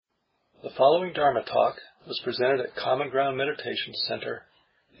The following Dharma talk was presented at Common Ground Meditation Center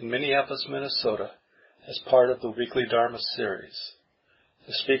in Minneapolis, Minnesota, as part of the weekly Dharma series.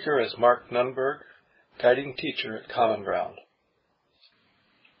 The speaker is Mark Nunberg, guiding teacher at Common Ground.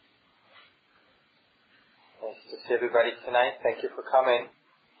 Nice to see everybody tonight. Thank you for coming.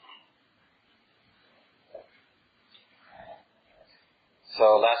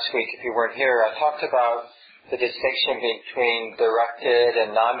 So last week, if you weren't here, I talked about the distinction between directed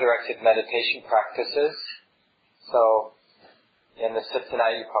and non-directed meditation practices. So in the sit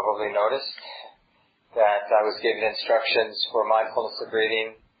tonight, you probably noticed that I was giving instructions for mindfulness of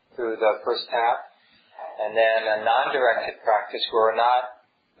breathing through the first half, and then a non-directed practice where we're not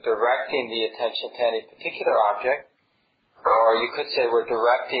directing the attention to any particular object, or you could say we're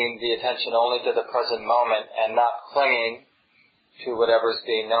directing the attention only to the present moment and not clinging to whatever is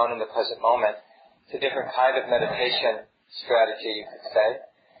being known in the present moment. It's a different kind of meditation strategy, you could say.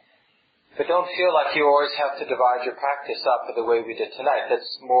 But don't feel like you always have to divide your practice up the way we did tonight. That's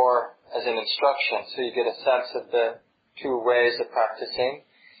more as an instruction, so you get a sense of the two ways of practicing.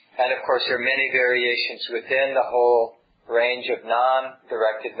 And of course, there are many variations within the whole range of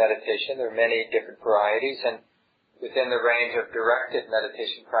non-directed meditation. There are many different varieties, and within the range of directed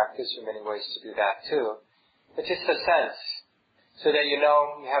meditation practice, there are many ways to do that too. But just a sense, so that you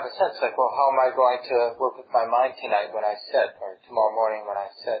know, you have a sense like, well, how am I going to work with my mind tonight when I sit, or tomorrow morning when I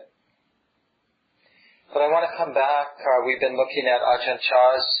sit? But I want to come back. We've been looking at Ajahn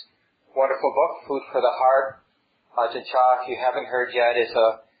Chah's wonderful book, Food for the Heart. Ajahn Chah, if you haven't heard yet,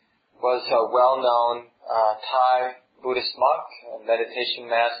 was a well-known Thai Buddhist monk, a meditation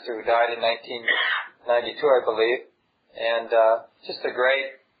master who died in 1992, I believe, and just a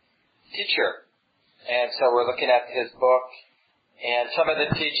great teacher. And so we're looking at his book. And some of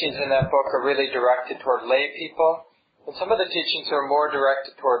the teachings in that book are really directed toward lay people, and some of the teachings are more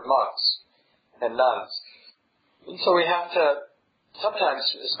directed toward monks and nuns. And so we have to, sometimes,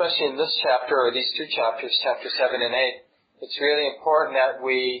 especially in this chapter, or these two chapters, chapter 7 and 8, it's really important that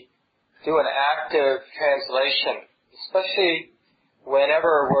we do an active translation, especially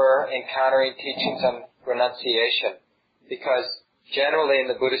whenever we're encountering teachings on renunciation. Because generally in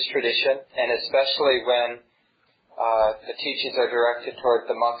the Buddhist tradition, and especially when the teachings are directed toward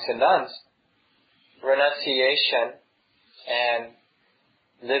the monks and nuns, renunciation and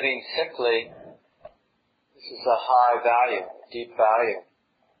living simply, this is a high value, deep value.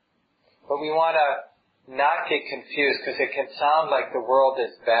 But we want to not get confused, because it can sound like the world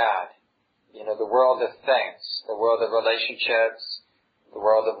is bad. You know, the world of things, the world of relationships, the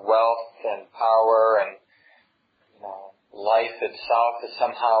world of wealth and power, and life itself is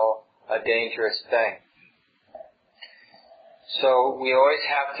somehow a dangerous thing. So we always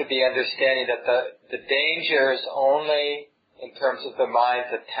have to be understanding that the danger is only in terms of the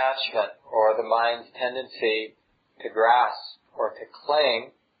mind's attachment or the mind's tendency to grasp or to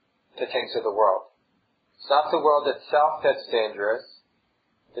cling to things of the world. It's not the world itself that's dangerous.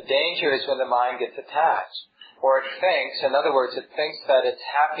 The danger is when the mind gets attached, or it thinks, in other words, it thinks that its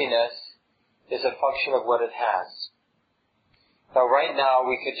happiness is a function of what it has. Now right now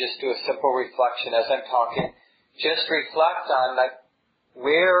we could just do a simple reflection as I'm talking. Just reflect on, like,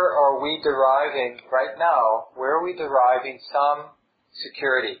 where are we deriving, right now, where are we deriving some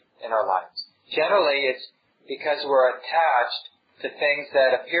security in our lives? Generally, it's because we're attached to things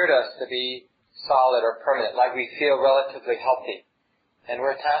that appear to us to be solid or permanent, like we feel relatively healthy, and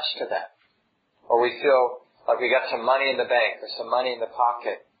we're attached to that. Or we feel like we got some money in the bank or some money in the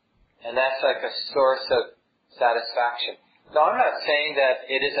pocket, and that's like a source of satisfaction. Now, I'm not saying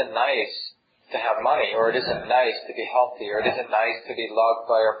that it isn't nice to have money, or it isn't nice to be healthy, or it isn't nice to be loved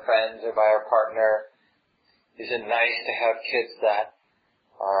by our friends or by our partner. Is it nice to have kids that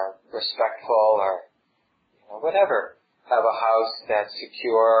are respectful, or whatever, have a house that's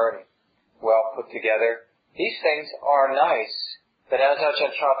secure and well put together? These things are nice, but as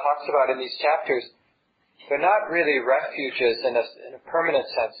Ajahn Chah talks about in these chapters, they're not really refuges in a permanent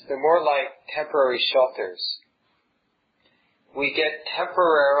sense. They're more like temporary shelters. We get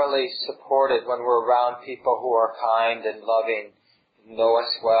temporarily supported when we're around people who are kind and loving, know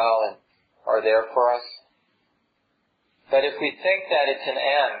us well, and are there for us. But if we think that it's an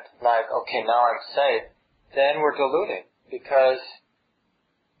end, like, okay, now I'm safe, then we're deluding, because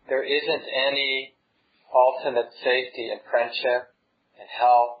there isn't any ultimate safety in friendship, in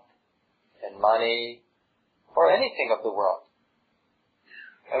health, in money, or anything of the world.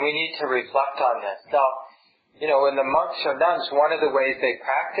 And we need to reflect on this. Now, when the monks or nuns, one of the ways they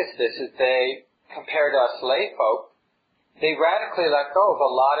practice this is they, compared to us lay folk, they radically let go of a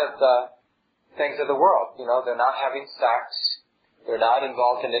lot of the things of the world. They're not having sex. They're not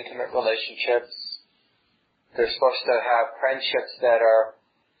involved in intimate relationships. They're supposed to have friendships that are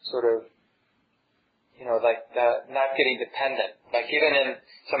sort of, not getting dependent. Like even in,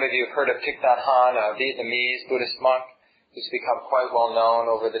 some of you have heard of Thich Nhat Hanh, a Vietnamese Buddhist monk who's become quite well known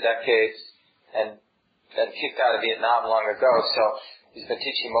over the decades and kicked out of Vietnam long ago. So he's been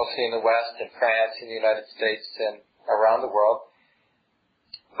teaching mostly in the West, in France, in the United States, and around the world.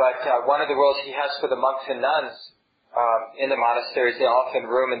 But one of the rules he has for the monks and nuns in the monasteries, they often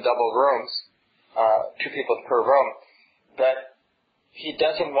room in double rooms, 2 people per room. But he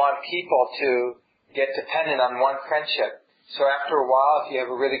doesn't want people to get dependent on one friendship. So after a while, if you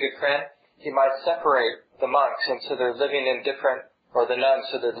have a really good friend, he might separate the monks, and so they're living in different, or the nuns,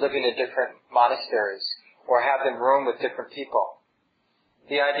 so they're living in different monasteries, or have them room with different people.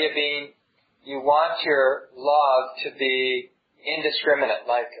 The idea being, you want your love to be indiscriminate,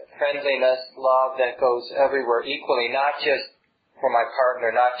 like friendliness, love that goes everywhere equally, not just for my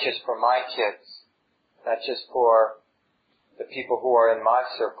partner, not just for my kids, not just for the people who are in my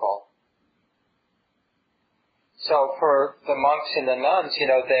circle. So for the monks and the nuns,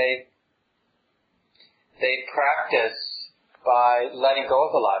 they practice by letting go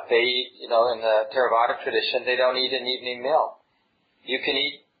of a lot. They eat, in the Theravada tradition, they don't eat an evening meal. You can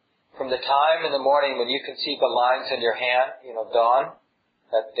eat from the time in the morning when you can see the lines in your hand, dawn.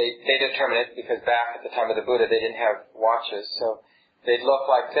 That they determine it because back at the time of the Buddha they didn't have watches, so they'd look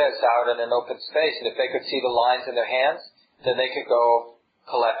like this out in an open space, and if they could see the lines in their hands, then they could go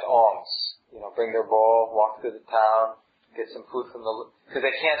collect alms. Bring their bowl, walk through the town, get some food from because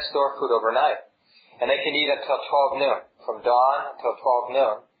they can't store food overnight. And they can eat until 12 noon, from dawn until 12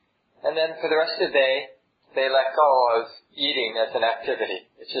 noon. And then for the rest of the day, they let go of eating as an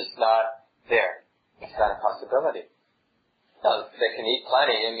activity. It's just not there. It's not a possibility. No, they can eat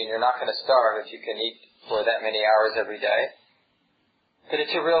plenty. You're not going to starve if you can eat for that many hours every day. But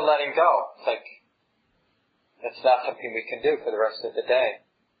it's a real letting go. It's like, that's not something we can do for the rest of the day.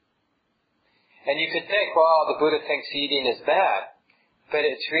 And you could think, well, the Buddha thinks eating is bad. But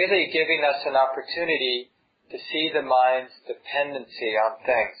it's really giving us an opportunity to see the mind's dependency on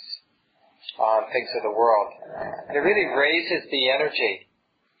things of the world. And it really raises the energy.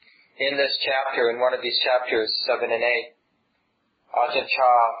 In this chapter, in one of these chapters, 7 and 8, Ajahn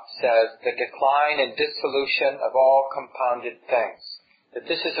Chah says, the decline and dissolution of all compounded things. That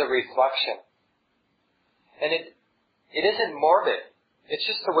this is a reflection. And it isn't morbid. It's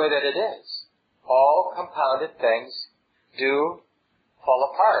just the way that it is. All compounded things do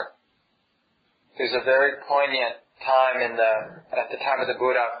fall apart. There's a very poignant time at the time of the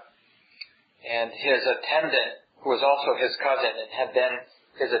Buddha, and his attendant, who was also his cousin and had been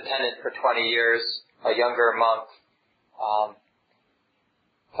his attendant for 20 years, a younger monk,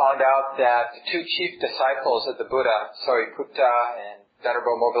 found out that the 2 chief disciples of the Buddha, Sariputta and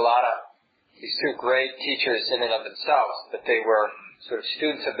Venerable Moggallana, these 2 great teachers in and of themselves, but they were sort of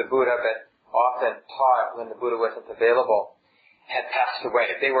students of the Buddha, but often taught when the Buddha wasn't available, had passed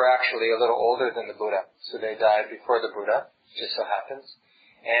away. They were actually a little older than the Buddha, so they died before the Buddha, just so happens.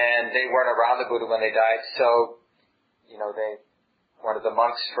 And they weren't around the Buddha when they died, so, one of the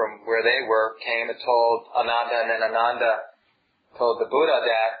monks from where they were came and told Ananda, and then Ananda told the Buddha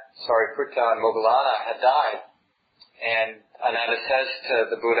that Sariputta and Moggallana had died. And Ananda says to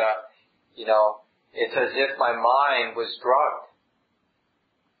the Buddha, it's as if my mind was drugged.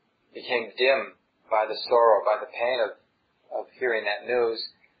 Became dim by the sorrow, by the pain of hearing that news,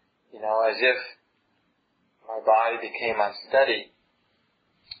 as if my body became unsteady.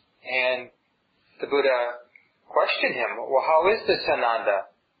 And the Buddha questioned him, well, how is this,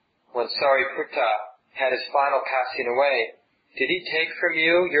 Ananda? When Sariputta had his final passing away, did he take from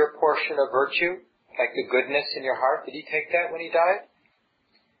you your portion of virtue, like the goodness in your heart? Did he take that when he died?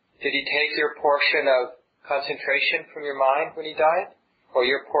 Did he take your portion of concentration from your mind when he died? Or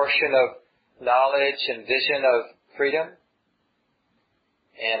your portion of knowledge and vision of freedom?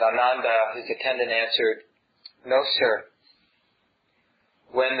 And Ananda, his attendant, answered, no, sir.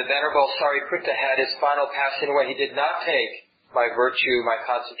 When the Venerable Sariputta had his final passing away, he did not take my virtue, my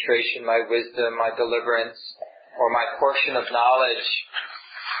concentration, my wisdom, my deliverance, or my portion of knowledge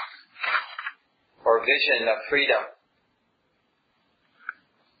or vision of freedom.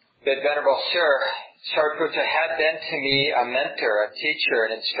 But Venerable Sir, Sariputta had been to me a mentor, a teacher,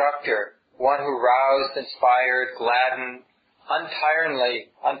 an instructor, one who roused, inspired, gladdened, untiring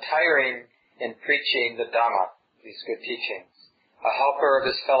in preaching the Dharma, these good teachings, a helper of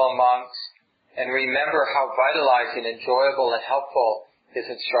his fellow monks, and remember how vitalizing, enjoyable, and helpful his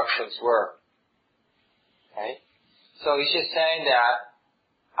instructions were. Right? So he's just saying that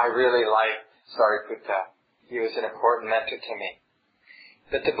I really liked Sariputta. He was an important mentor to me.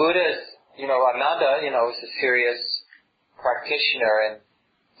 But the Buddha is, Ananda, is a serious practitioner and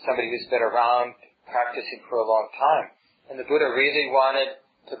somebody who's been around practicing for a long time. And the Buddha really wanted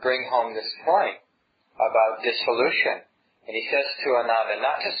to bring home this point about dissolution. And he says to Ananda,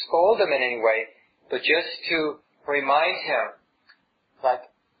 not to scold him in any way, but just to remind him,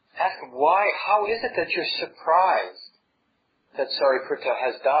 ask him, why, how is it that you're surprised that Sariputta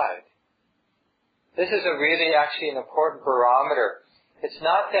has died? This is actually an important barometer. It's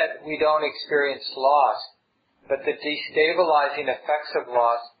not that we don't experience loss, but the destabilizing effects of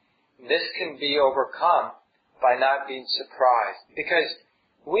loss, this can be overcome by not being surprised. Because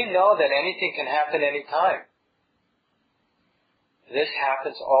we know that anything can happen any time. This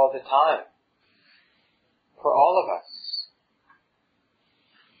happens all the time. For all of us.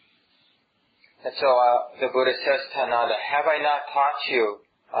 And so the Buddha says to Ananda, have I not taught you,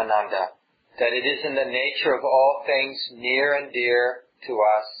 Ananda, that it is in the nature of all things near and dear to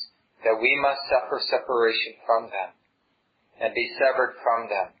us that we must suffer separation from them and be severed from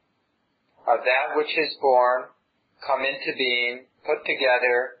them? Of that which is born, come into being, put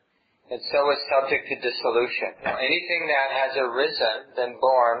together, and so is subject to dissolution. Now, anything that has arisen, then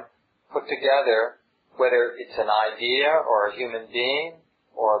born, put together, whether it's an idea or a human being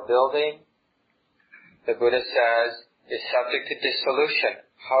or a building, the Buddha says, is subject to dissolution.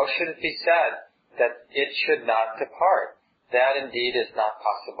 How should it be said that it should not depart? That indeed is not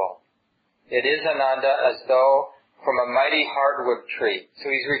possible. It is, Ananda, as though from a mighty hardwood tree. So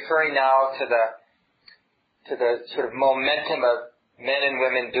he's referring now to the sort of momentum of men and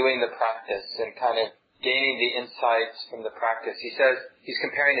women doing the practice and kind of gaining the insights from the practice. He says, he's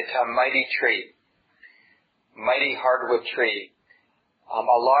comparing it to a mighty tree, mighty hardwood tree. A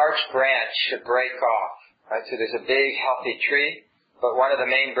large branch should break off, right? So there's a big, healthy tree, but one of the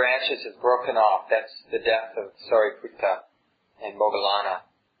main branches is broken off. That's the death of Sariputta and Moggallana.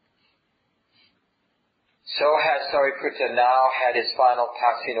 So has Sariputta now had his final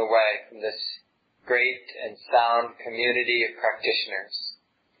passing away from this great and sound community of practitioners.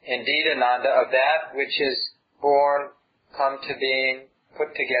 Indeed, Ananda, of that which is born, come to being,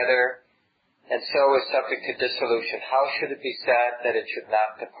 put together, and so is subject to dissolution, how should it be said that it should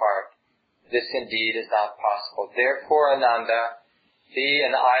not depart? This indeed is not possible. Therefore, Ananda, be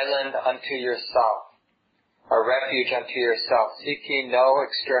an island unto yourself, a refuge unto yourself, seeking no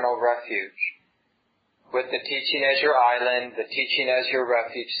external refuge. With the teaching as your island, the teaching as your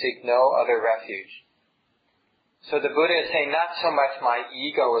refuge, seek no other refuge. So the Buddha is saying not so much my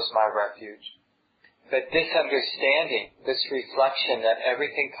ego is my refuge, but this understanding, this reflection that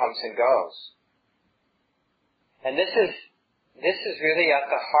everything comes and goes. And this is really at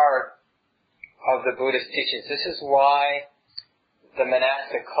the heart of the Buddhist teachings. This is why the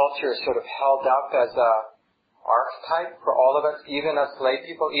monastic culture is sort of held up as a archetype for all of us, even us lay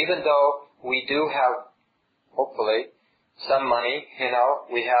people, even though we do have, hopefully, some money,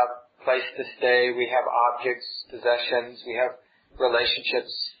 we have place to stay, we have objects, possessions, we have relationships,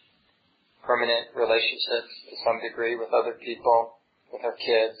 permanent relationships to some degree with other people, with our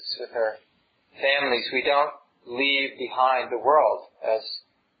kids, with our families. We don't leave behind the world as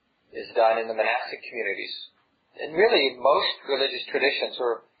is done in the monastic communities. And really, most religious traditions,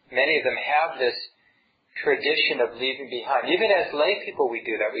 or many of them, have this tradition of leaving behind. Even as lay people we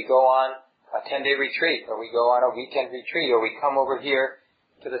do that. We go on a 10-day retreat, or we go on a weekend retreat, or we come over here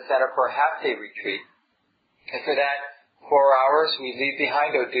to the center for a half-day retreat. And for that 4 hours, we leave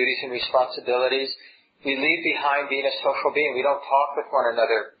behind our duties and responsibilities. We leave behind being a social being. We don't talk with one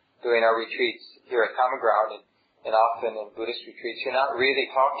another during our retreats here at Common Ground and often in Buddhist retreats. You're not really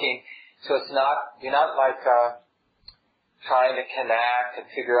talking, so you're not like trying to connect and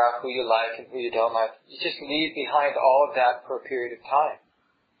figure out who you like and who you don't like. You just leave behind all of that for a period of time.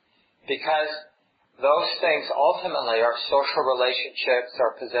 Because those things ultimately, our social relationships,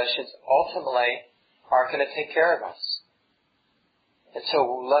 our possessions, ultimately aren't going to take care of us. And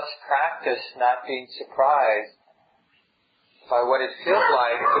so let's practice not being surprised by what it feels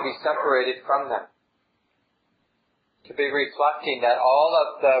like to be separated from them. To be reflecting that all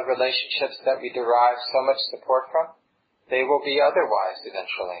of the relationships that we derive so much support from, they will be otherwise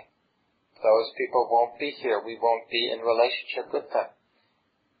eventually. Those people won't be here. We won't be in relationship with them.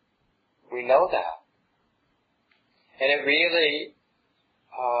 We know that. And it really,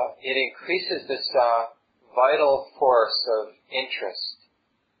 it increases this vital force of interest.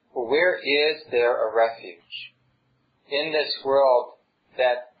 Where is there a refuge? In this world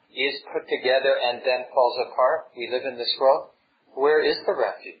that is put together and then falls apart, we live in this world, where is the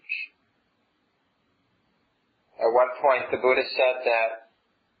refuge? At one point the Buddha said that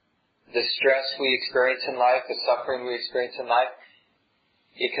the stress we experience in life, the suffering we experience in life,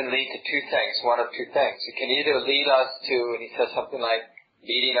 it can lead to two things, one of two things. It can either lead us to, and he says something like,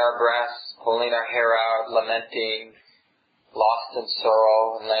 beating our breasts, pulling our hair out, lamenting, lost in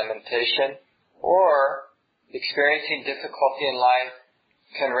sorrow and lamentation, or experiencing difficulty in life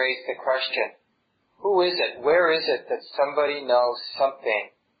can raise the question, who is it, where is it that somebody knows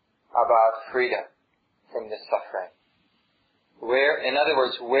something about freedom from this suffering? Where, in other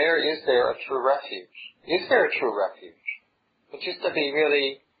words, where is there a true refuge? Is there a true refuge? But just to be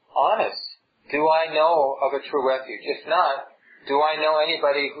really honest, do I know of a true refuge? If not, do I know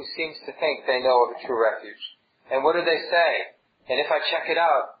anybody who seems to think they know of a true refuge? And what do they say? And if I check it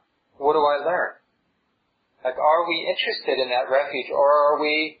out, what do I learn? Like, are we interested in that refuge, or are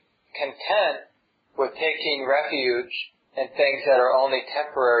we content with taking refuge in things that are only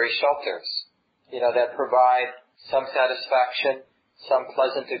temporary shelters, that provide some satisfaction, some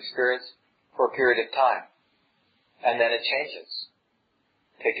pleasant experience for a period of time. And then it changes.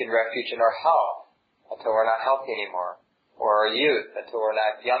 Taking refuge in our health until we're not healthy anymore, or our youth until we're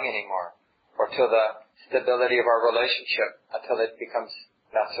not young anymore, or till the stability of our relationship until it becomes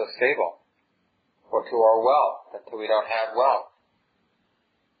not so stable, or to our wealth until we don't have wealth,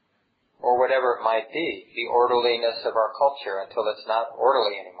 or whatever it might be, the orderliness of our culture until it's not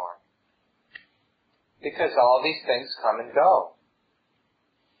orderly anymore. Because all these things come and go.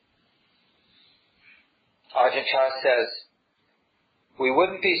 Ajahn Chah says, we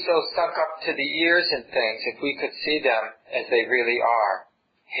wouldn't be so sunk up to the ears in things if we could see them as they really are.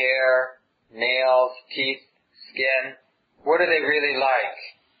 Hair, nails, teeth, skin, what are they really like?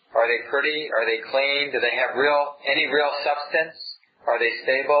 Are they pretty? Are they clean? Do they have any real substance? Are they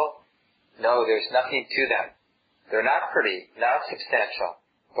stable? No, there's nothing to them. They're not pretty, not substantial,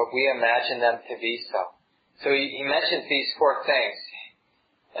 but we imagine them to be so. So he mentions these four things,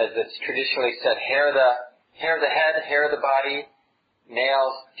 as it's traditionally said, hair of the head, hair of the body,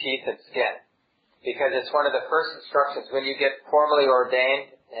 nails, teeth, and skin. Because it's one of the first instructions when you get formally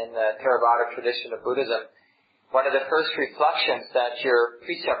ordained in the Theravada tradition of Buddhism. One of the first reflections that your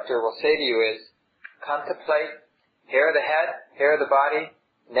preceptor will say to you is, contemplate hair of the head, hair of the body,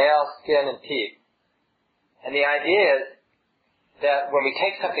 nails, skin, and teeth. And the idea is that when we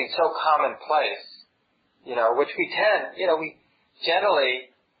take something so commonplace, which we tend, we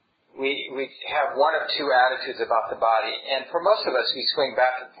generally, we have one of two attitudes about the body. And for most of us, we swing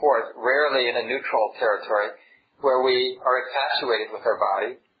back and forth, rarely in a neutral territory, where we are infatuated with our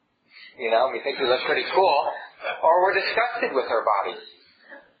body. We think we look pretty cool, or we're disgusted with our body.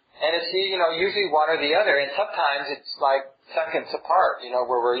 And it's, usually one or the other, and sometimes it's like seconds apart,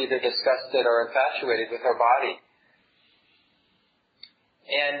 where we're either disgusted or infatuated with our body.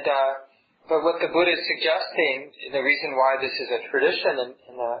 And, but what the Buddha is suggesting, the reason why this is a tradition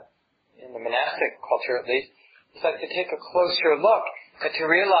in the monastic culture at least, is like to take a closer look and to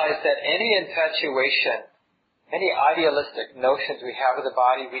realize that any infatuation, any idealistic notions we have of the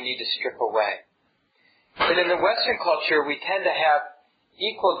body, we need to strip away. But in the Western culture, we tend to have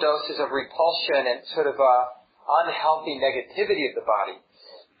equal doses of repulsion and sort of unhealthy negativity of the body,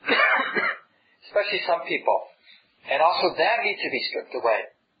 especially some people. And also that needs to be stripped away.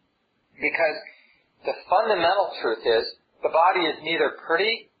 Because the fundamental truth is, the body is neither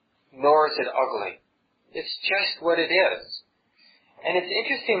pretty nor is it ugly. It's just what it is. And it's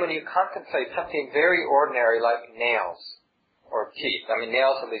interesting when you contemplate something very ordinary like nails or teeth. I mean,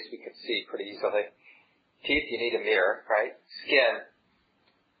 nails at least we can see pretty easily. Teeth, you need a mirror, right? Skin.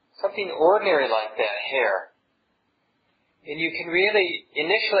 Something ordinary like that, hair. And you can really,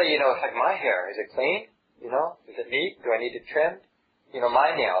 initially, it's like my hair. Is it clean? Is it neat? Do I need it trimmed?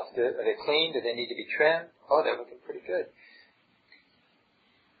 My nails, are they clean? Do they need to be trimmed? Oh, they're looking pretty good.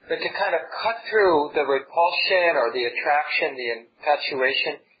 But to kind of cut through the repulsion or the attraction, the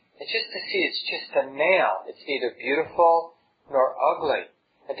infatuation, and just to see it's just a nail. It's neither beautiful nor ugly.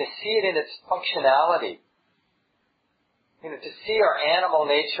 And to see it in its functionality. To see our animal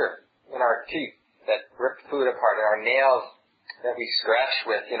nature in our teeth that rip food apart, and our nails that we scratch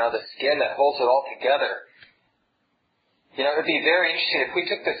with, the skin that holds it all together. It would be very interesting. If we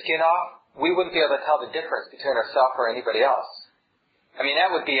took the skin off, we wouldn't be able to tell the difference between ourselves or anybody else. I mean,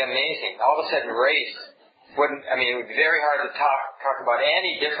 that would be amazing. All of a sudden, race it would be very hard to talk about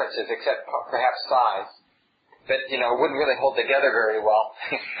any differences except perhaps size. But, it wouldn't really hold together very well.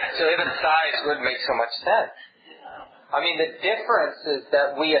 So even size wouldn't make so much sense. I mean, the differences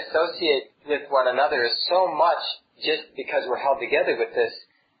that we associate with one another is so much just because we're held together with this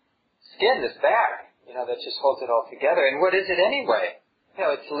skin, this bag, that just holds it all together. And what is it anyway?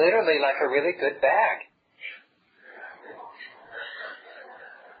 It's literally like a really good bag.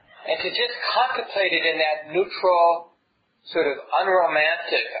 And to just contemplate it in that neutral, sort of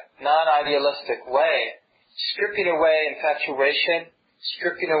unromantic, non-idealistic way, stripping away infatuation,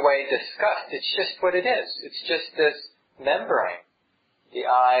 stripping away disgust. It's just what it is. It's just this membrane. The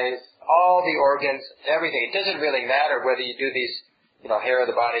eyes, all the organs, everything. It doesn't really matter whether you do these, hair of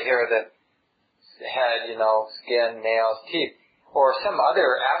the body, hair of the head, skin, nails, teeth, or some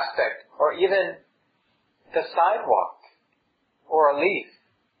other aspect, or even the sidewalk, or a leaf.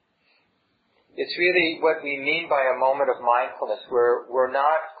 It's really what we mean by a moment of mindfulness, where we're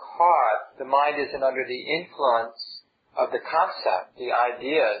not caught, the mind isn't under the influence of the concept, the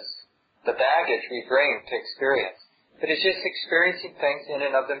ideas, the baggage we bring to experience, but it's just experiencing things in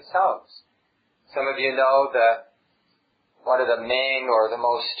and of themselves. Some of you know one of the main or the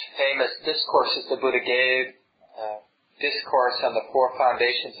most famous discourses the Buddha gave, discourse on the 4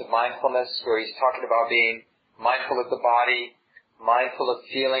 foundations of mindfulness, where he's talking about being mindful of the body, mindful of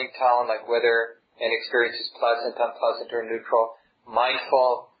feeling tone, like whether an experience is pleasant, unpleasant, or neutral,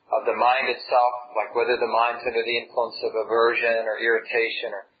 mindful of the mind itself, like whether the mind's under the influence of aversion or irritation,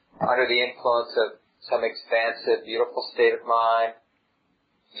 or under the influence of some expansive, beautiful state of mind.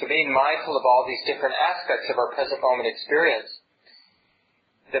 So being mindful of all these different aspects of our present moment experience.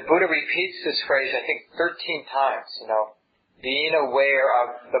 The Buddha repeats this phrase, I think, 13 times, being aware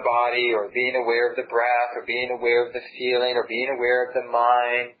of the body, or being aware of the breath, or being aware of the feeling, or being aware of the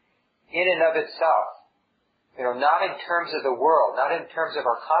mind, in and of itself. Not in terms of the world, not in terms of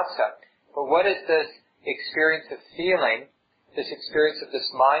our concept, but what is this experience of feeling, this experience of this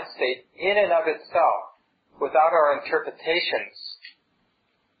mind state in and of itself, without our interpretations,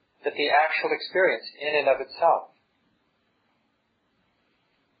 but the actual experience in and of itself.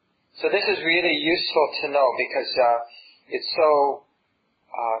 So this is really useful to know, because it's so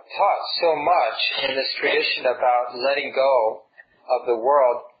taught so much in this tradition about letting go of the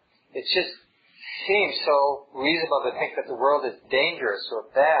world. It just seems so reasonable to think that the world is dangerous or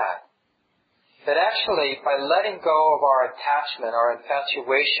bad. But actually, by letting go of our attachment, our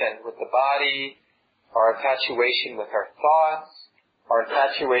infatuation with the body, our infatuation with our thoughts, our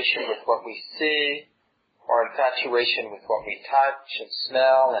infatuation with what we see, our infatuation with what we touch and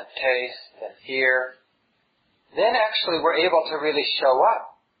smell and taste and hear, then actually we're able to really show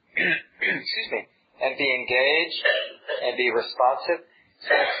up, and be engaged and be responsive.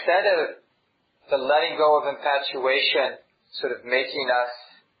 So instead of the letting go of infatuation sort of making us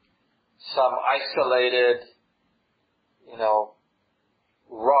some isolated,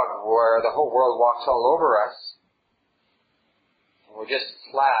 rug where the whole world walks all over us, and we're just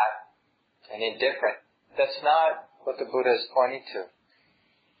flat and indifferent. That's not what the Buddha is pointing to.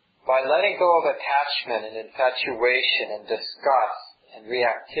 By letting go of attachment and infatuation and disgust and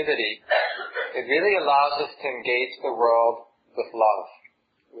reactivity, it really allows us to engage the world with love,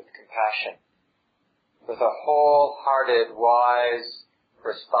 with compassion, with a wholehearted, wise,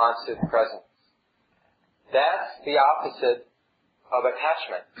 responsive presence. That's the opposite of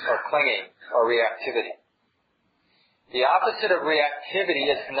attachment or clinging or reactivity. The opposite of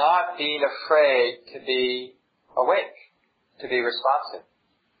reactivity is not being afraid to be awake, to be responsive.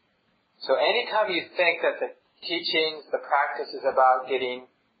 So anytime you think that the teachings, the practice is about getting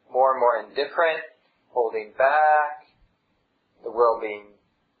more and more indifferent, holding back, the world being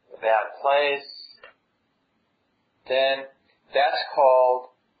a bad place, then that's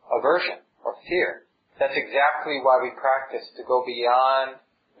called aversion or fear. That's exactly why we practice, to go beyond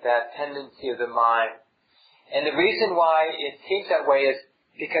that tendency of the mind. And the reason why it seems that way is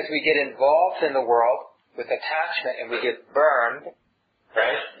because we get involved in the world with attachment and we get burned,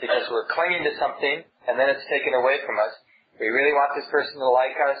 right? Because we're clinging to something and then it's taken away from us. We really want this person to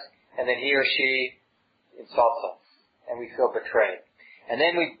like us, and then he or she insults us and we feel betrayed. And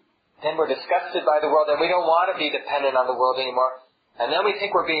then we're disgusted by the world and we don't want to be dependent on the world anymore. And then we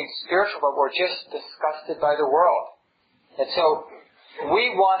think we're being spiritual, but we're just disgusted by the world. And so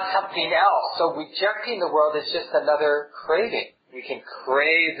we want something else. So rejecting the world is just another craving. We can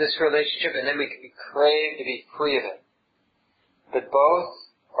crave this relationship and then we can crave to be free of it. But both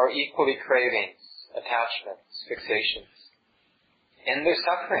are equally cravings, attachments, fixations. And they're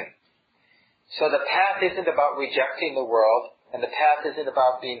suffering. So the path isn't about rejecting the world, and the path isn't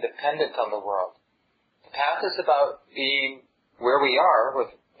about being dependent on the world. The path is about being where we are,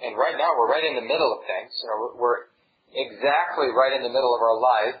 and right now we're right in the middle of things. We're exactly right in the middle of our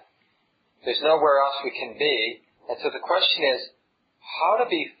life. There's nowhere else we can be. And so the question is, how to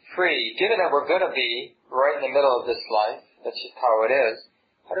be free, given that we're going to be right in the middle of this life, that's just how it is,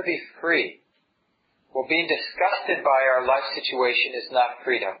 how to be free? Well, being disgusted by our life situation is not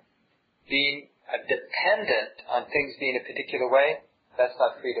freedom. Being dependent on things being a particular way, that's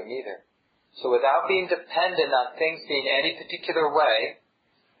not freedom either. So without being dependent on things being any particular way,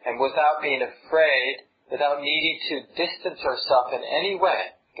 and without being afraid, without needing to distance ourselves in any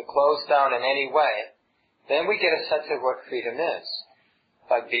way, to close down in any way, then we get a sense of what freedom is.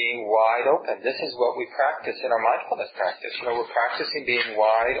 By being wide open. This is what we practice in our mindfulness practice. We're practicing being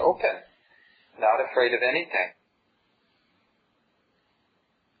wide open, not afraid of anything.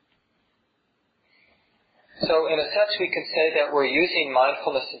 So in a sense we can say that we're using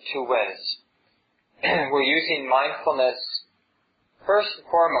mindfulness in two ways. We're using mindfulness, first and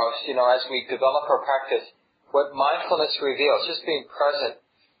foremost, as we develop our practice, what mindfulness reveals, just being present,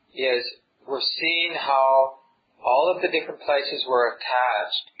 is we're seeing how all of the different places we're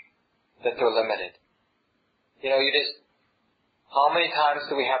attached, that they're limited. How many times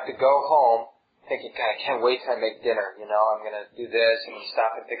do we have to go home thinking, God, I can't wait till I make dinner, I'm going to do this, I'm going to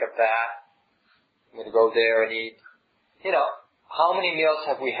stop and pick up that, I'm going to go there and eat. How many meals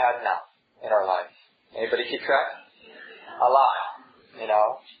have we had now in our life? Anybody keep track? A lot,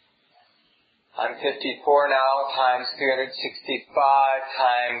 I'm 54 now, times 365,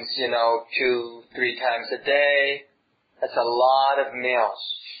 times, 2-3 times a day. That's a lot of meals.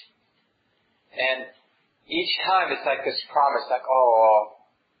 And each time it's like this promise, like,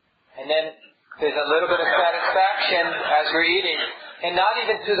 and then there's a little bit of satisfaction as we're eating. And not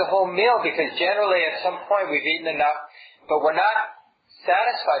even through the whole meal, because generally at some point we've eaten enough, but we're not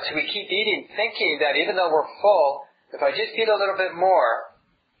satisfied, so we keep eating, thinking that even though we're full, if I just eat a little bit more,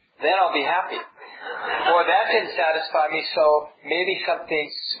 then I'll be happy. Or that didn't satisfy me, so maybe something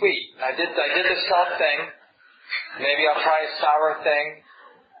sweet. I did the salt thing, maybe I'll try a sour thing,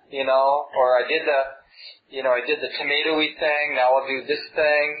 or I did the tomatoey thing, now I'll do this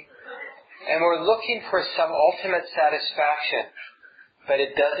thing. And we're looking for some ultimate satisfaction, but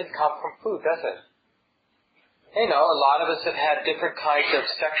it doesn't come from food, does it? A lot of us have had different kinds of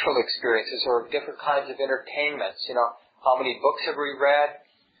sexual experiences or different kinds of entertainments. How many books have we read?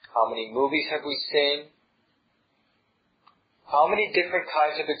 How many movies have we seen? How many different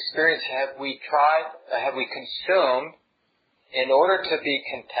kinds of experience have we consumed in order to be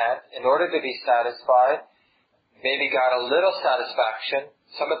content, in order to be satisfied, maybe got a little satisfaction,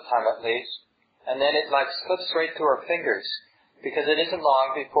 some of the time at least, and then it slips right through our fingers, because it isn't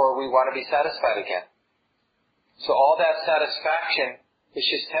long before we want to be satisfied again. So all that satisfaction is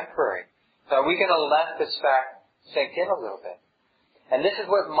just temporary. So are we going to let this fact sink in a little bit? And this is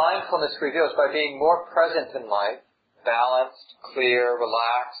what mindfulness reveals. By being more present in life, balanced, clear,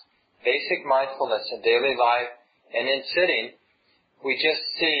 relaxed, basic mindfulness in daily life, and in sitting, we just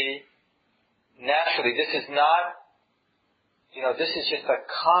see naturally, this is just a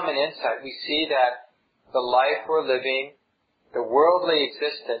common insight. We see that the life we're living, the worldly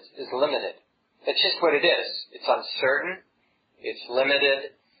existence is limited. It's just what it is. It's uncertain, it's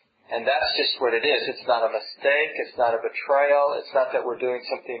limited, and that's just what it is. It's not a mistake, it's not a betrayal, it's not that we're doing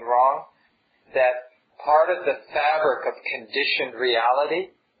something wrong. That part of the fabric of conditioned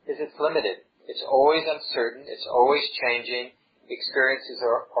reality is it's limited. It's always uncertain, it's always changing, experiences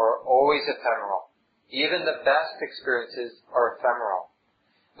are always ephemeral. Even the best experiences are ephemeral.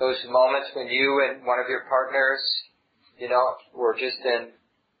 Those moments when you and one of your partners, were just in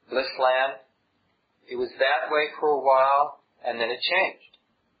bliss land, it was that way for a while, and then it changed.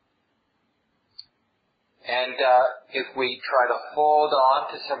 And if we try to hold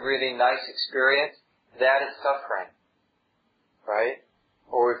on to some really nice experience, that is suffering, right?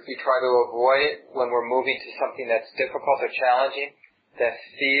 Or if we try to avoid it when we're moving to something that's difficult or challenging, that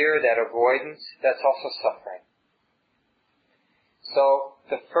fear, that avoidance, that's also suffering. So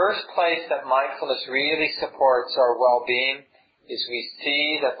the first place that mindfulness really supports our well-being is we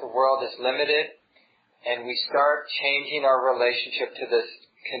see that the world is limited, and we start changing our relationship to this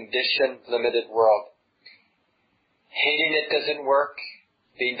conditioned, limited world. Hating it doesn't work.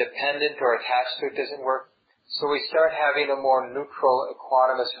 Being dependent or attached to it doesn't work. So we start having a more neutral,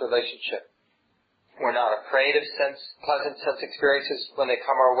 equanimous relationship. We're not afraid of pleasant sense experiences when they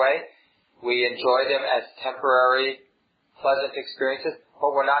come our way. We enjoy them as temporary, pleasant experiences, but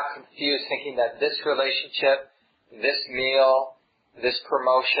we're not confused thinking that this relationship, this meal, this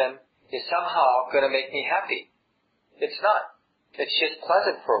promotion is somehow going to make me happy. It's not. It's just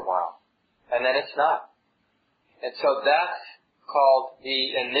pleasant for a while, and then it's not. And so that's called the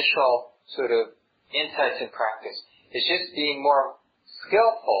initial sort of insights in practice. It's just being more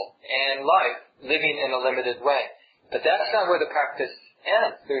skillful in life, living in a limited way. But that's not where the practice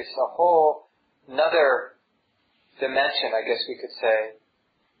ends. There's a whole another dimension, I guess we could say,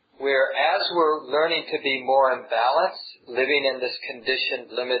 where as we're learning to be more in balance, living in this conditioned,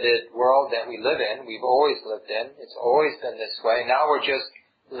 limited world that we live in, we've always lived in, it's always been this way, now we're just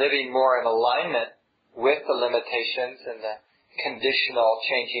living more in alignment with the limitations and the conditional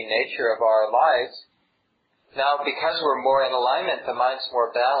changing nature of our lives, now because we're more in alignment, the mind's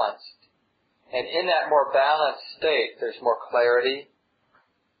more balanced. And in that more balanced state, there's more clarity,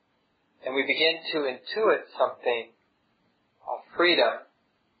 and we begin to intuit something of freedom,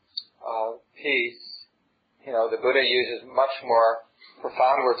 of peace. The Buddha uses much more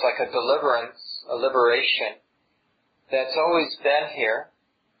profound words like a deliverance, a liberation, that's always been here,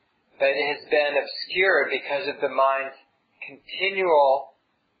 but it has been obscured because of the mind's continual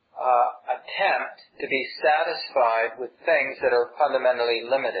attempt to be satisfied with things that are fundamentally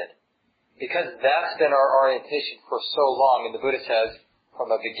limited. Because that's been our orientation for so long, and the Buddha says,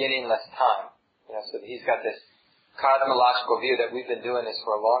 from a beginningless time. So he's got this cosmological view that we've been doing this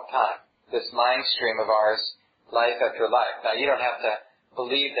for a long time. This mind stream of ours, life after life. Now, you don't have to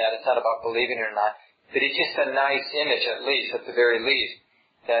believe that. It's not about believing it or not. But it's just a nice image, at least, at the very least,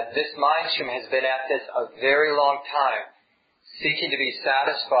 that this mind stream has been at this a very long time, seeking to be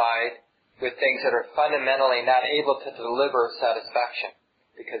satisfied with things that are fundamentally not able to deliver satisfaction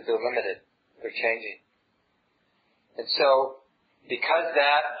because they're limited. They're changing. And so, because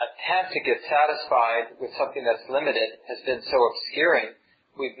that attempt to get satisfied with something that's limited has been so obscuring,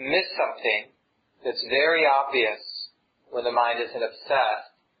 we've missed something that's very obvious when the mind isn't obsessed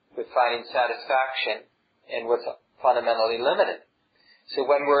with finding satisfaction in what's fundamentally limited. So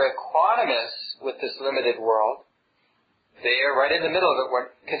when we're equanimous with this limited world, there, right in the middle of it,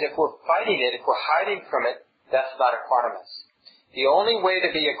 because if we're fighting it, if we're hiding from it, that's not equanimous. The only way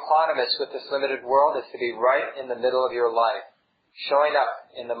to be equanimous with this limited world is to be right in the middle of your life, showing up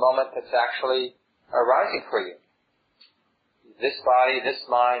in the moment that's actually arising for you. This body, this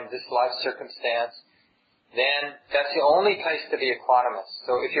mind, this life circumstance, then that's the only place to be equanimous.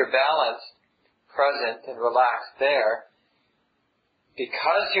 So if you're balanced, present, and relaxed there,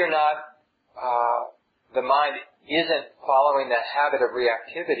 because you're not, the mind isn't following that habit of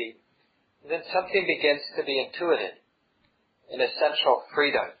reactivity, then something begins to be intuited. An essential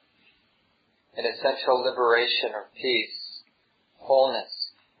freedom, an essential liberation or peace,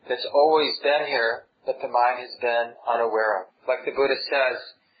 wholeness, that's always been here, but the mind has been unaware of. Like the Buddha says,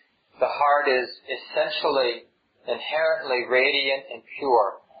 the heart is essentially, inherently radiant and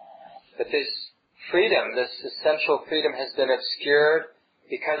pure. But this freedom, this essential freedom has been obscured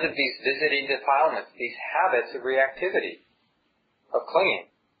because of these visiting defilements, these habits of reactivity, of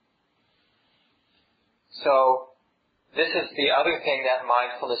clinging. So, this is the other thing that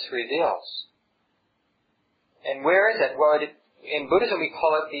mindfulness reveals. And where is it? Well, in Buddhism we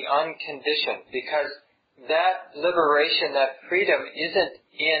call it the unconditioned, because that liberation, that freedom isn't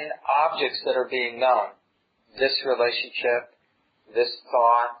in objects that are being known. This relationship, this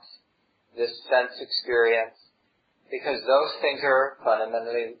thought, this sense experience, because those things are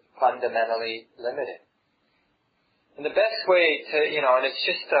fundamentally limited. And the best way to, and it's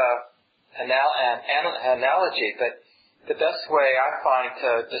just an analogy, but the best way I find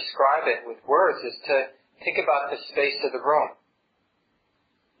to describe it with words is to think about the space of the room.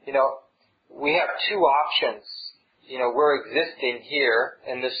 We have two options. We're existing here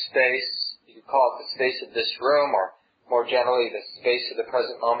in this space. You could call it the space of this room, or more generally the space of the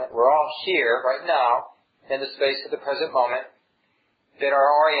present moment. We're all here right now in the space of the present moment. That our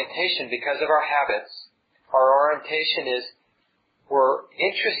orientation, because of our habits, our orientation is we're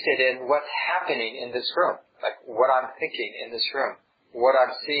interested in what's happening in this room. Like what I'm thinking in this room, what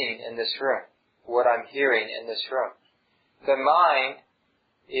I'm seeing in this room, what I'm hearing in this room. The mind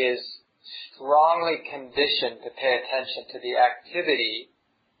is strongly conditioned to pay attention to the activity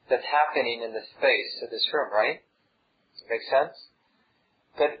that's happening in the space of this room, right? Does it make sense?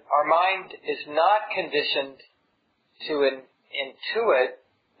 But our mind is not conditioned to intuit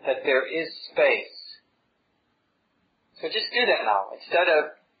that there is space. So just do that now. Instead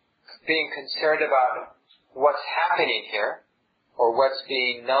of being concerned about what's happening here, or what's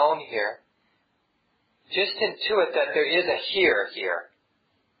being known here, just intuit that there is a here.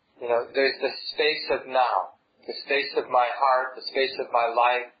 There's the space of now, the space of my heart, the space of my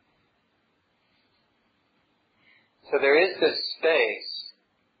life. So there is this space.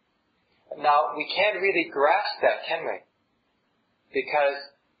 Now, we can't really grasp that, can we? Because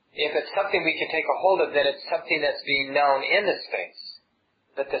if it's something we can take a hold of, then it's something that's being known in the space.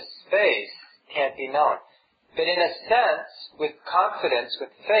 But the space can't be known. But in a sense, with confidence, with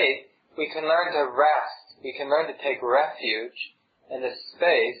faith, we can learn to rest. We can learn to take refuge in the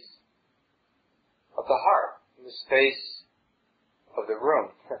space of the heart, in the space of the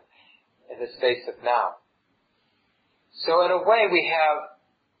room, in the space of now. So in a way, we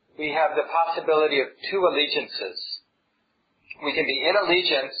have the possibility of two allegiances, We can be in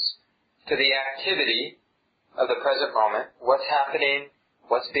allegiance to the activity of the present moment, what's happening,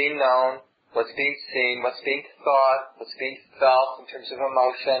 what's being known, what's being seen, what's being thought, what's being felt in terms of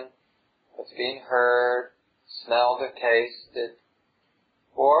emotion, what's being heard, smelled or tasted.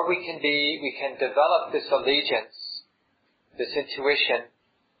 Or we can develop this allegiance, this intuition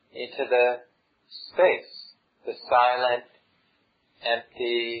into the space, the silent,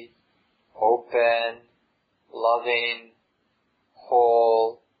 empty, open, loving,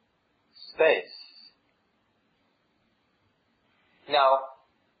 whole space. Now,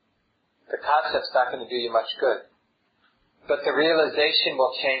 the concept's not going to do you much good, but the realization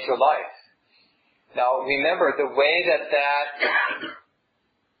will change your life. Now, remember, the way that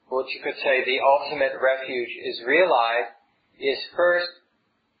what you could say the ultimate refuge is realized is first,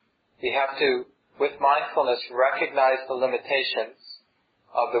 we have to, with mindfulness, recognize the limitations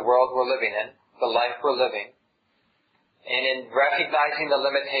of the world we're living in, the life we're living. And in recognizing the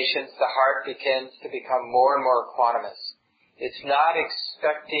limitations, the heart begins to become more and more equanimous. It's not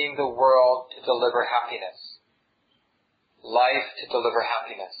expecting the world to deliver happiness, life to deliver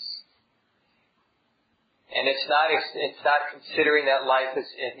happiness. And it's not considering that life is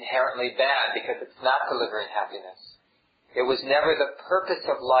inherently bad because it's not delivering happiness. It was never the purpose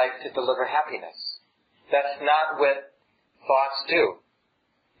of life to deliver happiness. That's not what thoughts do.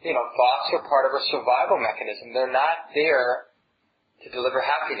 Thoughts are part of a survival mechanism. They're not there to deliver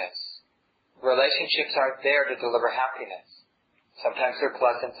happiness. Relationships aren't there to deliver happiness. Sometimes they're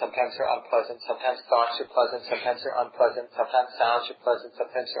pleasant, sometimes they're unpleasant, sometimes thoughts are pleasant, sometimes they're unpleasant, sometimes sounds are pleasant,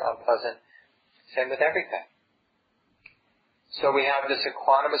 sometimes they're unpleasant. Same with everything. So we have this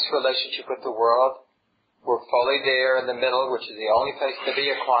equanimous relationship with the world. We're fully there in the middle, which is the only place to be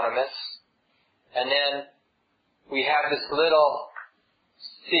equanimous. And then we have this little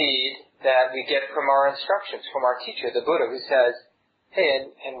seed that we get from our instructions, from our teacher, the Buddha, who says, hey,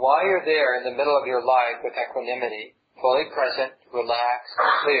 and while you're there in the middle of your life with equanimity, fully present, relaxed,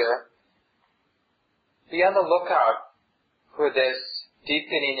 clear, be on the lookout for this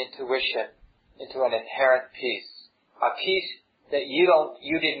deepening intuition into an inherent peace. A peace that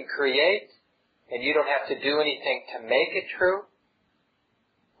you didn't create, and you don't have to do anything to make it true.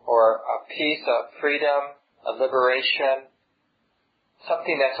 Or a peace of freedom, a liberation,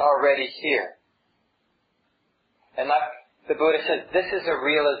 something that's already here. And like the Buddha says, this is a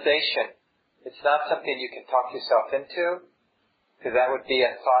realization. It's not something you can talk yourself into, because that would be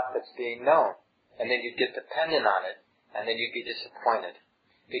a thought that's being known. And then you'd get dependent on it, and then you'd be disappointed.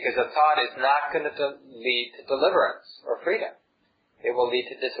 Because a thought is not going to lead to deliverance or freedom. It will lead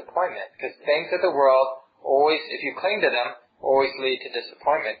to disappointment. Because things of the world always, if you cling to them, always lead to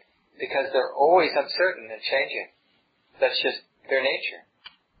disappointment. Because they're always uncertain and changing. That's just their nature.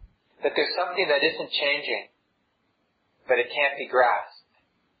 But there's something that isn't changing, but it can't be grasped.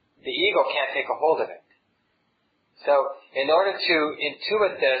 The ego can't take a hold of it. So, in order to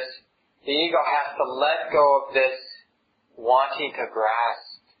intuit this, the ego has to let go of this wanting to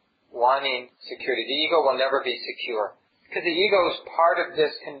grasp, wanting security. The ego will never be secure. Because the ego is part of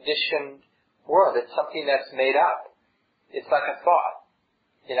this conditioned world. It's something that's made up. It's like a thought.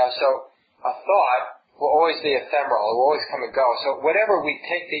 So a thought will always be ephemeral. It will always come and go. So whatever we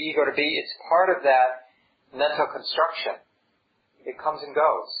take the ego to be, it's part of that mental construction. It comes and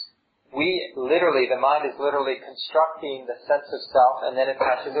goes. The mind is literally constructing the sense of self, and then it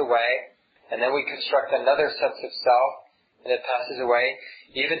passes away. And then we construct another sense of self, and it passes away.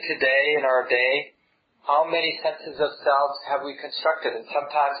 Even today, in our day, how many senses of selves have we constructed? And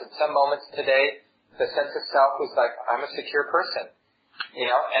sometimes, in some moments today, the sense of self was like, I'm a secure person.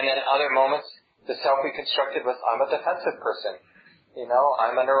 And then other moments, the self we constructed was, I'm a defensive person.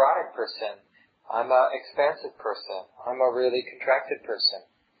 I'm a neurotic person. I'm an expansive person. I'm a really contracted person.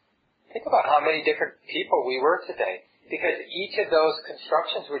 Think about how many different people we were today. Because each of those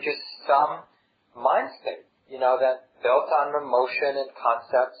constructions were just some mind state, that built on emotion and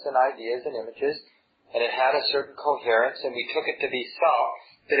concepts and ideas and images, and it had a certain coherence, and we took it to be so,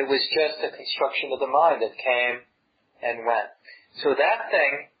 that it was just a construction of the mind that came and went. So that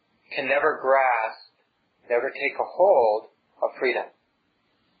thing can never grasp, never take a hold of freedom.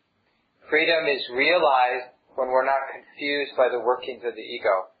 Freedom is realized when we're not confused by the workings of the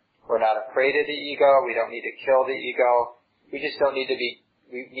ego. We're not afraid of the ego. We don't need to kill the ego. We just don't need to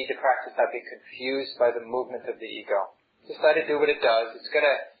we need to practice not being confused by the movement of the ego. Just let it do what it does. It's going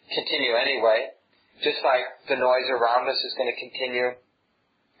to continue anyway. Just like the noise around us is going to continue.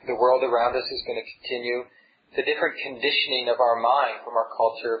 The world around us is going to continue. The different conditioning of our mind from our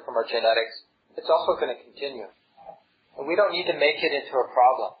culture, from our genetics, it's also going to continue. And we don't need to make it into a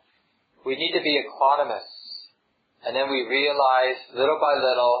problem. We need to be equanimous And then we realize, little by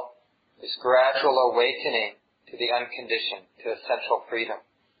little, this gradual awakening to the unconditioned, to essential freedom.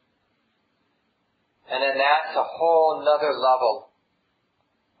 And then that's a whole nother level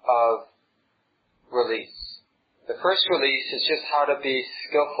of release. The first release is just how to be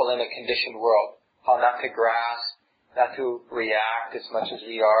skillful in a conditioned world, how not to grasp, not to react as much as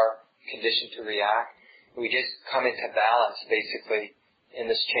we are conditioned to react. We just come into balance, basically, in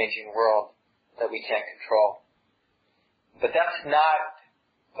this changing world that we can't control. But that's not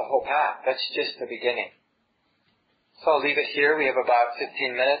the whole path. That's just the beginning. So I'll leave it here. We have about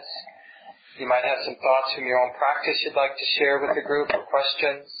 15 minutes. You might have some thoughts from your own practice you'd like to share with the group, or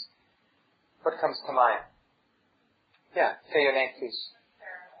questions. What comes to mind? Yeah, say your name, please.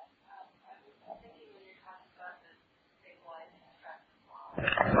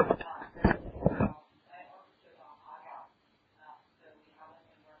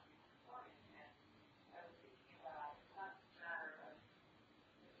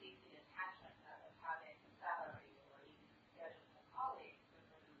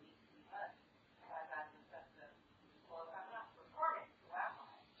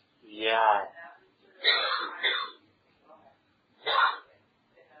 Yeah.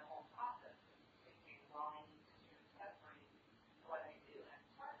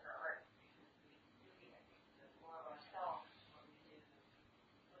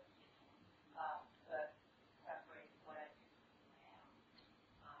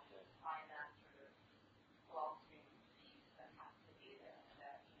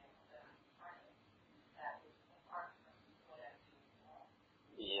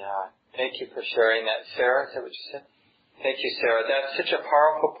 Yeah. Thank you for sharing that, Sarah. Is that what you said? Thank you, Sarah. That's such a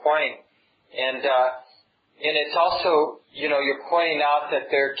powerful point. And it's also, you're pointing out that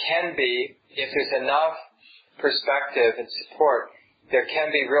there can be, if there's enough perspective and support, there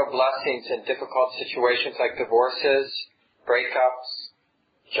can be real blessings in difficult situations like divorces, breakups,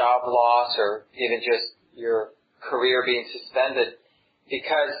 job loss, or even just your career being suspended,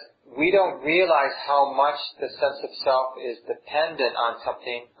 because we don't realize how much the sense of self is dependent on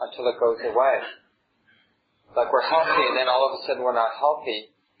something until it goes away. Like we're healthy and then all of a sudden we're not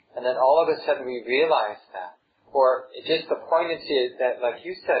healthy, and then all of a sudden we realize that. Or just the poignancy is that, like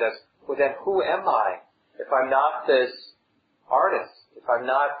you said, well then who am I if I'm not this artist, if I'm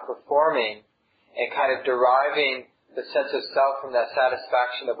not performing and kind of deriving the sense of self from that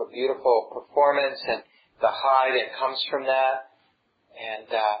satisfaction of a beautiful performance and the high that comes from that, and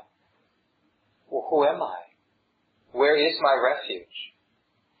well, who am I? Where is my refuge?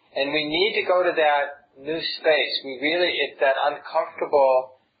 And we need to go to that new space. It's that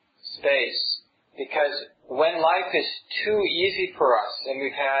uncomfortable space, because when life is too easy for us and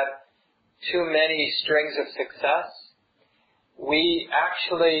we've had too many strings of success, we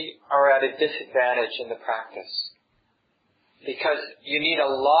actually are at a disadvantage in the practice. Because you need a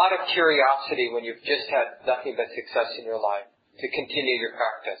lot of curiosity when you've just had nothing but success in your life to continue your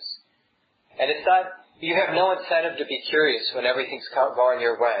practice. And it's not, you have no incentive to be curious when everything's going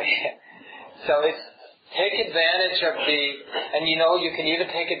your way. So it's, take advantage of and you can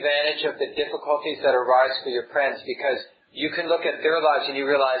even take advantage of the difficulties that arise for your friends, because you can look at their lives and you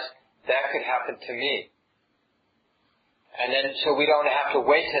realize that could happen to me. And then, so we don't have to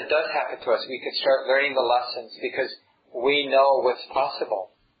wait till it does happen to us. We could start learning the lessons because we know what's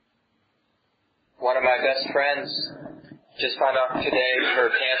possible. One of my best friends just found out today her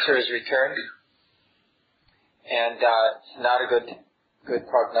cancer is returned, and it's not a good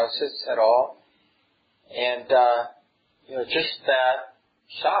prognosis at all. And just that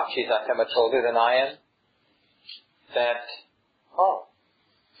shock. She's not that much older than I am.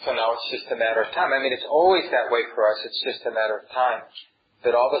 So now it's just a matter of time. I mean, it's always that way for us. It's just a matter of time.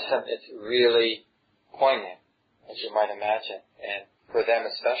 But all of a sudden, it's really poignant, as you might imagine, and for them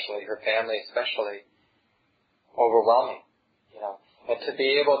especially, her family especially, overwhelming. And to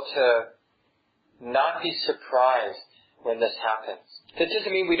be able to not be surprised when this happens. That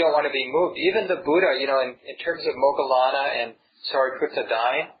doesn't mean we don't want to be moved. Even the Buddha, in terms of Moggallana and Sariputta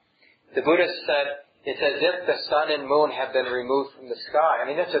dying, the Buddha said, it's as if the sun and moon have been removed from the sky. I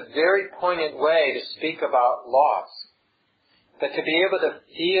mean, that's a very poignant way to speak about loss. But to be able to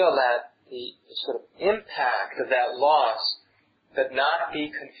feel that, the sort of impact of that loss, but not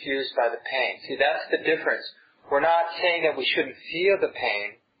be confused by the pain. See, that's the difference. We're not saying that we shouldn't feel the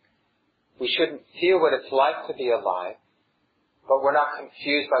pain. We shouldn't feel what it's like to be alive. But we're not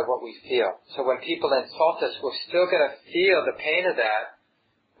confused by what we feel. So when people insult us, we're still going to feel the pain of that,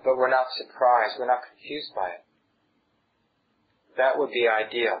 but we're not surprised. We're not confused by it. That would be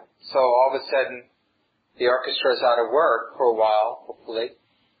ideal. So all of a sudden, the orchestra is out of work for a while, hopefully,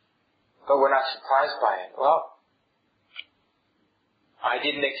 but we're not surprised by it. Well, I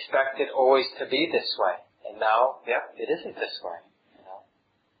didn't expect it always to be this way. And now, it isn't this way.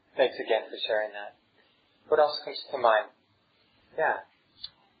 Thanks again for sharing that. What else comes to mind? Yeah.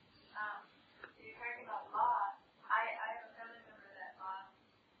 You're talking about loss. I have a family member that lost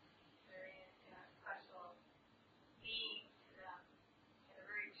very special being to them in a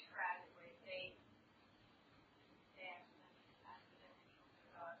very tragic way. They accidentally killed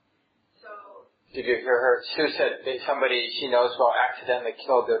their dog. So. Did you hear her? Sue said somebody she knows well accidentally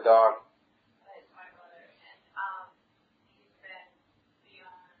killed their dog. It's my brother. And he's been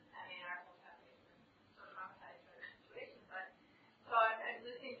beyond, our whole family has been sort of traumatized by the situation. But so I'm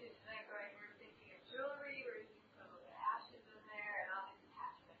listening to tonight going, we're thinking of jewelry, we're thinking of some of the ashes in there, and all these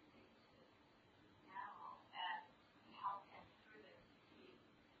attachment things to this animal, and how can through this the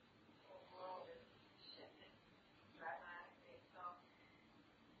whole world is shifted dramatically. So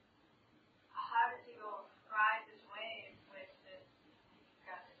how does he go ride this wave with this? He's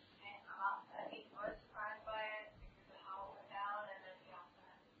got this pain. He was surprised by it because of how it went down, and then he also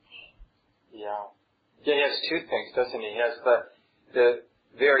has this pain. Yeah, he has two things, doesn't he? He has the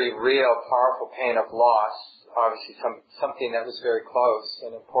very real, powerful pain of loss, obviously something that was very close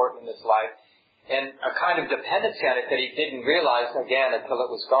and important in his life, and a kind of dependency on it that he didn't realize, again, until it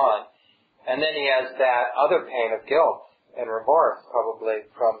was gone. And then he has that other pain of guilt and remorse, probably,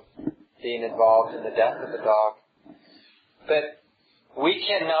 from being involved in the death of the dog. But we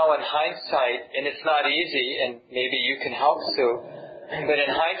can now, in hindsight, and it's not easy, and maybe you can help Sue, but in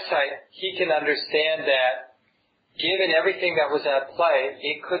hindsight, he can understand that given everything that was at play,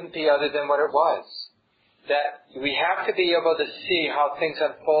 it couldn't be other than what it was. That we have to be able to see how things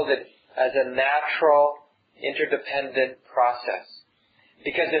unfolded as a natural, interdependent process.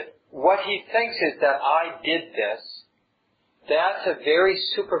 Because if what he thinks is that I did this, that's a very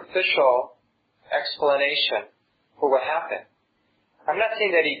superficial explanation for what happened. I'm not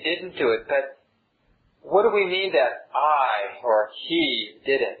saying that he didn't do it, but what do we mean that I or he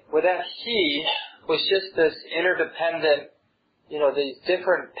did it? Well, that he was just this interdependent, these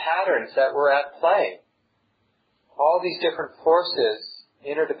different patterns that were at play. All these different forces,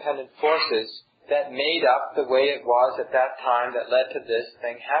 interdependent forces, that made up the way it was at that time that led to this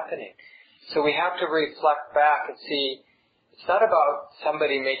thing happening. So we have to reflect back and see, it's not about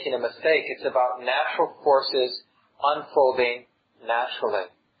somebody making a mistake. It's about natural forces unfolding naturally.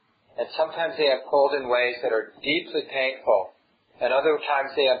 And sometimes they unfold in ways that are deeply painful. And other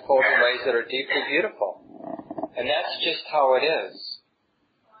times they unfold in ways that are deeply beautiful. And that's just how it is.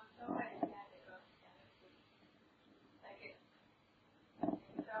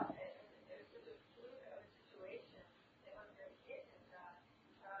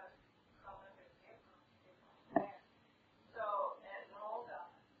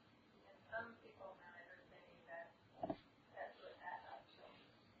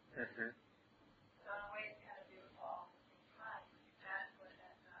 Mm-hmm. So in a way it's kind of beautiful all at the same time. That's what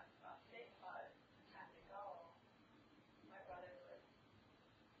that statement about time to go. My brother was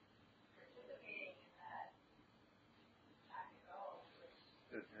participating in that time to go, which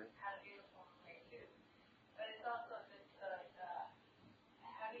kind of beautiful in a way too. But it's also this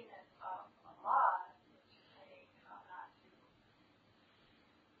heaviness of a loss, which is saying not to.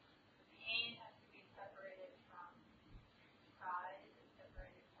 The pain has to be separated from pride, and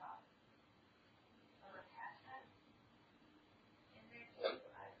separated from attachment in there too.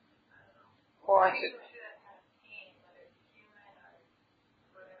 I don't know.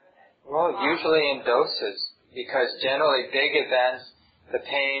 Well, usually in doses, because generally big events, the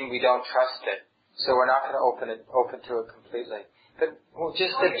pain, we don't trust it. So we're not going to open to it completely. But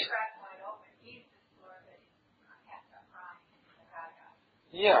just the...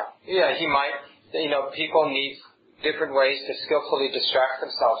 Yeah, he might, people need different ways to skillfully distract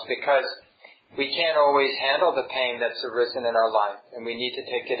themselves because we can't always handle the pain that's arisen in our life, and we need to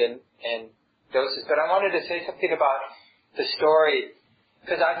take it in doses. But I wanted to say something about the story,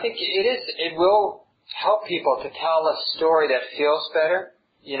 because I think it will help people to tell a story that feels better,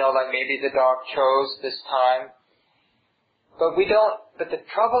 like maybe the dog chose this time. But the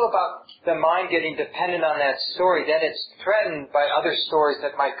trouble about the mind getting dependent on that story, then it's threatened by other stories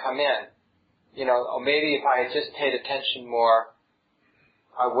that might come in. Or maybe if I had just paid attention more,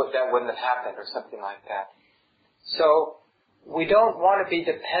 that wouldn't have happened, or something like that. So, we don't want to be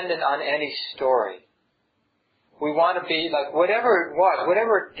dependent on any story. We want to be like,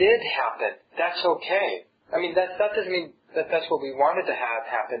 whatever did happen, that's okay. I mean, that doesn't mean that that's what we wanted to have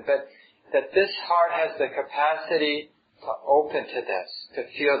happen, but that this heart has the capacity to open to this, to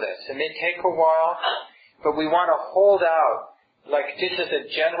feel this. It may take a while, but we want to hold out, like just as a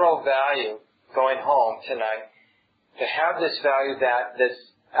general value going home tonight, to have this value, that this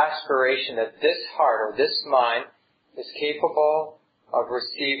aspiration that this heart or this mind is capable of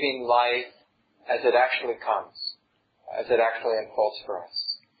receiving life as it actually comes, as it actually unfolds for us.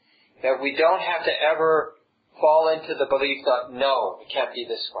 That we don't have to ever fall into the belief that, no, it can't be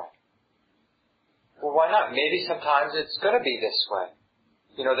this way. Well, why not? Maybe sometimes it's going to be this way.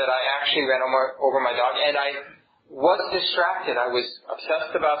 That I actually ran over my dog and I was distracted. I was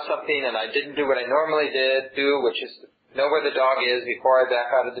obsessed about something and I didn't do what I normally do, which is know where the dog is before I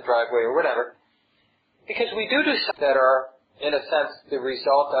back out of the driveway or whatever. Because we do stuff that are, in a sense, the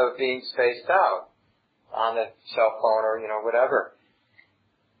result of being spaced out on the cell phone or, whatever.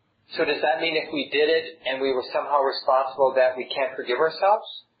 So does that mean if we did it and we were somehow responsible that we can't forgive ourselves?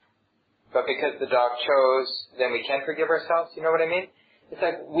 But because the dog chose, then we can forgive ourselves? You know what I mean? It's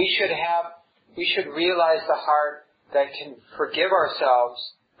like we should realize the heart that can forgive ourselves,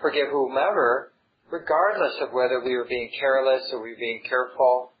 forgive whomever, regardless of whether we were being careless or we were being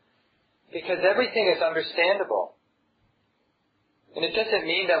careful. Because everything is understandable. And it doesn't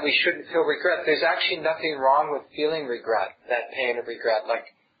mean that we shouldn't feel regret. There's actually nothing wrong with feeling regret, that pain of regret. Like,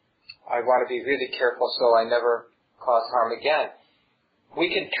 I want to be really careful so I never cause harm again. We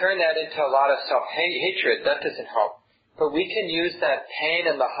can turn that into a lot of self-hatred. That doesn't help. But we can use that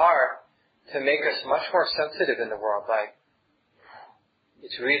pain in the heart to make us much more sensitive in the world. Like,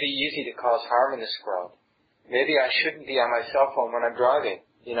 it's really easy to cause harm in this world. Maybe I shouldn't be on my cell phone when I'm driving,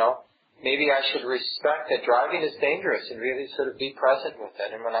 Maybe I should respect that driving is dangerous and really sort of be present with it.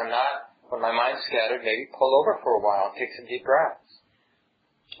 And when I'm not, when my mind's scattered, maybe pull over for a while and take some deep breaths.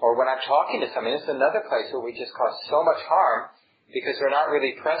 Or when I'm talking to somebody, this is another place where we just cause so much harm because we're not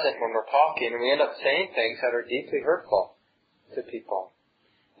really present when we're talking, and we end up saying things that are deeply hurtful to people.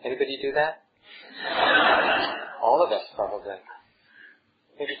 Anybody do that? All of us, probably.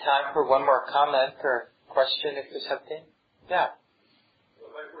 Maybe time for one more comment or question if there's something. Yeah.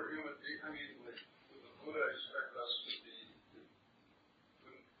 Well, like we're human beings, with the Buddha expect us to be,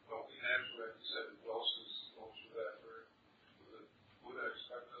 what we naturally, like you said, impulses, goes through that word. The Buddha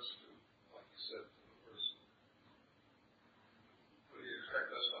expect us to, like you said, to the person. Would he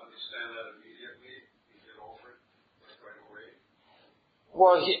expect us to understand that immediately and get over it, like right away?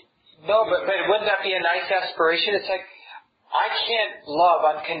 Well, no, but wouldn't that be a nice aspiration? It's like, I can't love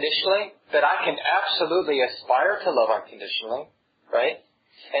unconditionally, but I can absolutely aspire to love unconditionally, right?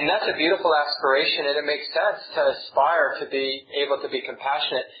 And that's a beautiful aspiration, and it makes sense to aspire to be able to be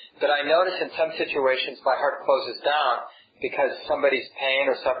compassionate. But I notice in some situations my heart closes down because somebody's pain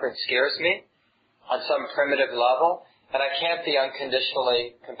or suffering scares me on some primitive level, and I can't be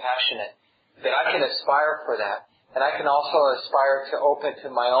unconditionally compassionate. But I can aspire for that. And I can also aspire to open to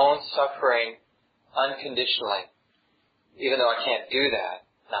my own suffering unconditionally. Even though I can't do that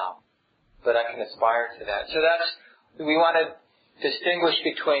now. But I can aspire to that. So we want to distinguish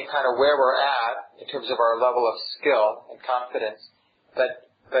between kind of where we're at in terms of our level of skill and confidence.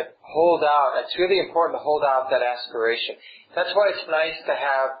 But hold out. It's really important to hold out that aspiration. That's why it's nice to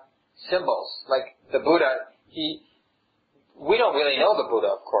have symbols. Like the Buddha, we don't really know the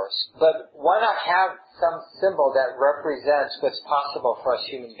Buddha, of course. But why not have some symbol that represents what's possible for us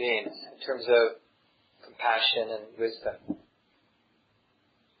human beings in terms of compassion and wisdom.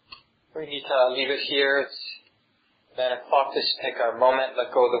 We need to leave it here. It's 9 o'clock. Just take a moment,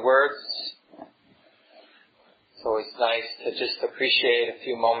 let go of the words. It's always nice to just appreciate a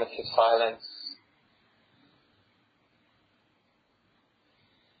few moments of silence.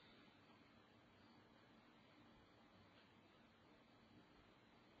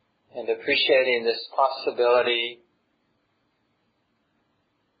 And appreciating this possibility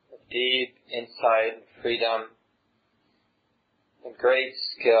deep insight and freedom and great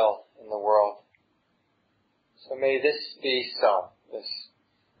skill in the world. So may this be so, this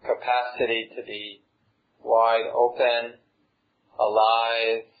capacity to be wide open,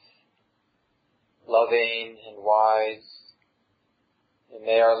 alive, loving and wise. And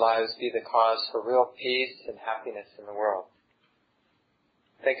may our lives be the cause for real peace and happiness in the world.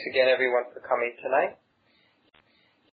 Thanks again everyone for coming tonight.